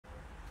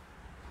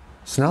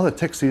So now that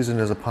tick season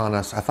is upon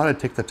us, I thought I'd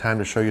take the time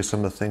to show you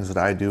some of the things that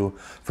I do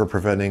for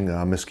preventing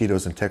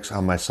mosquitoes and ticks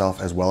on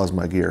myself as well as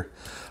my gear.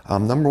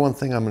 Number one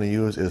thing I'm going to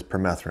use is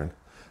Permethrin.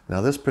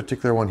 Now this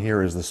particular one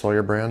here is the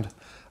Sawyer brand.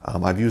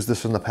 I've used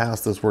this in the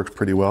past. This works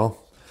pretty well.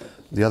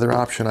 The other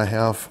option I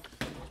have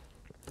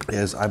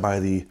is I buy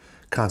the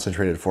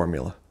concentrated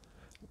formula.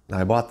 Now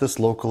I bought this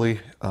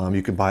locally.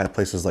 You can buy it at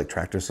places like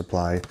Tractor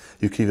Supply.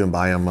 You can even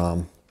buy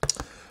them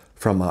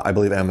from, I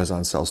believe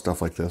Amazon sells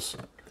stuff like this.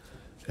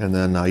 And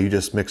then you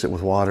just mix it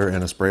with water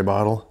and a spray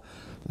bottle.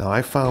 Now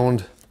I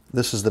found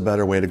this is the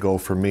better way to go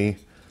for me.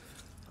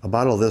 A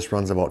bottle of this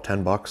runs about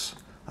 10 bucks.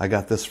 I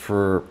got this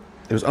for,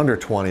 it was under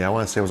 20. I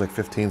want to say it was like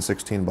 15,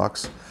 16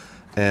 bucks.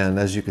 And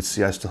as you can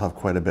see, I still have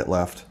quite a bit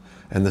left.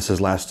 And this has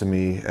lasted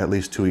me at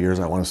least 2 years,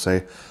 I want to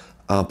say.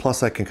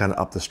 Plus I can kind of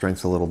up the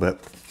strength a little bit.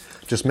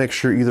 Just make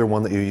sure either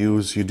one that you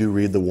use, you do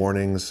read the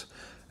warnings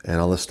and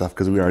all this stuff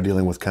because we are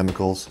dealing with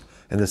chemicals.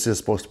 And this is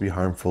supposed to be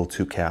harmful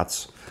to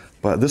cats.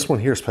 But this one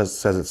here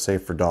says it's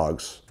safe for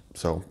dogs,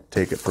 so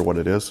take it for what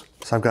it is.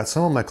 So I've got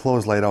some of my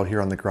clothes laid out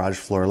here on the garage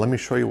floor. Let me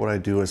show you what I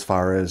do as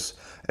far as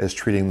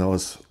treating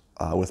those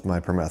with my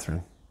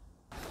Permethrin.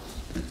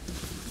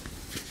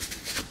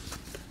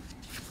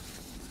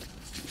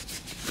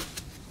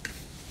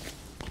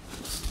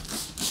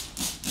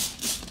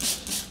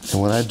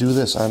 And when I do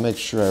this, I make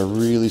sure I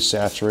really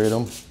saturate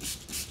them.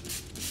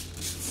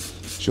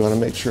 So you want to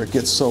make sure it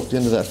gets soaked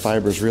into that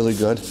fibers really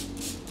good.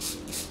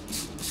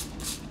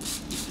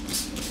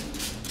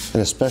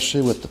 And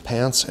especially with the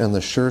pants and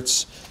the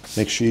shirts,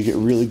 make sure you get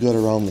really good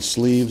around the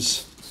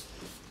sleeves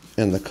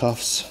and the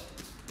cuffs.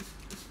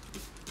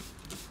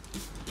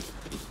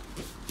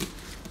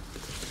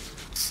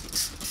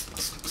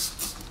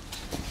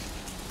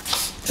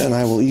 And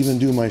I will even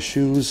do my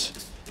shoes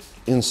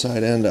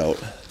inside and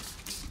out.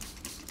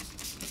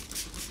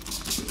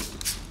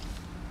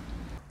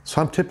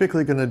 So I'm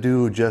typically going to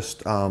do just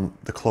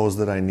the clothes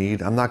that I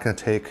need. I'm not going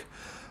to take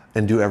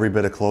and do every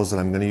bit of clothes that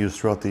I'm going to use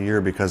throughout the year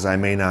because I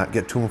may not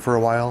get to them for a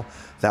while.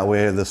 That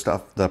way the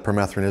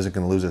Permethrin isn't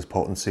going to lose its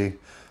potency.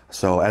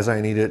 So as I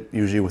need it,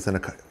 usually within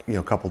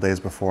a couple days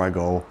before I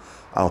go,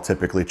 I'll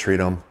typically treat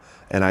them.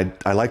 And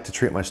I like to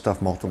treat my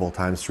stuff multiple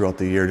times throughout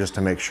the year just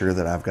to make sure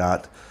that I've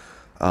got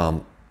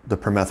the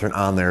Permethrin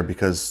on there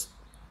because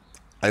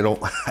I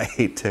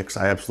hate ticks.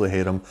 I absolutely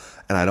hate them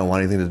and I don't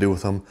want anything to do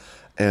with them.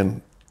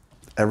 And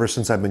ever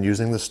since I've been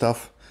using this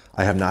stuff,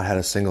 I have not had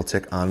a single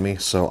tick on me,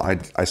 so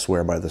I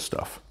swear by this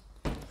stuff.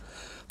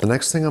 The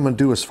next thing I'm going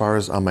to do as far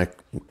as on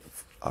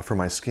for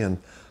my skin,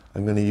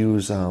 I'm going to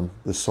use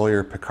the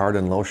Sawyer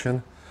Picaridin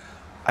lotion.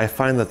 I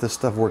find that this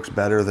stuff works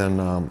better than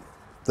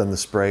the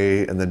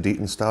spray and the DEET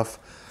and stuff.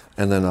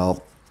 And then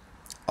I'll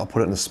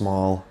put it in a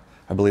small,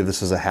 I believe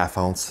this is a 1/2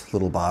 ounce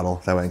little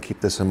bottle. That way I can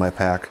keep this in my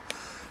pack.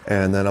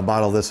 And then a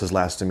bottle of this has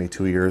lasted me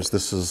 2 years.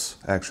 This is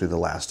actually the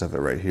last of it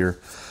right here.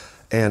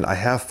 And I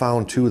have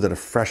found too that a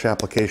fresh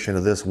application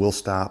of this will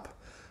stop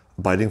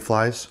biting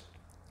flies.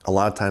 A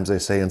lot of times they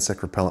say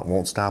insect repellent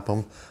won't stop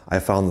them. I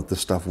found that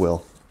this stuff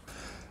will.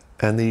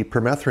 And the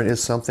Permethrin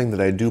is something that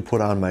I do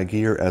put on my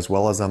gear as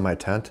well as on my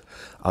tent.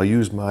 I'll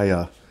use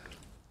my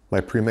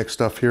premix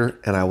stuff here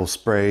and I will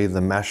spray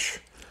the mesh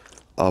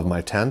of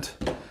my tent.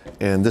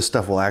 And this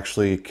stuff will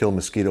actually kill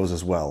mosquitoes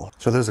as well.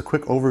 So there's a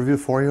quick overview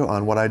for you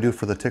on what I do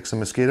for the ticks and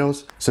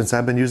mosquitoes. Since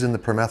I've been using the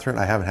Permethrin,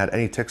 I haven't had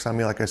any ticks on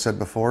me like I said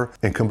before.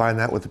 And combine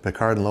that with the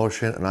Picaridin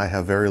lotion and I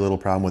have very little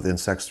problem with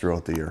insects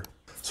throughout the year.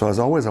 So as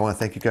always, I want to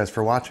thank you guys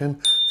for watching.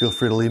 Feel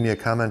free to leave me a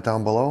comment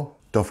down below.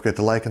 Don't forget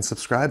to like and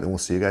subscribe and we'll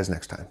see you guys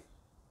next time.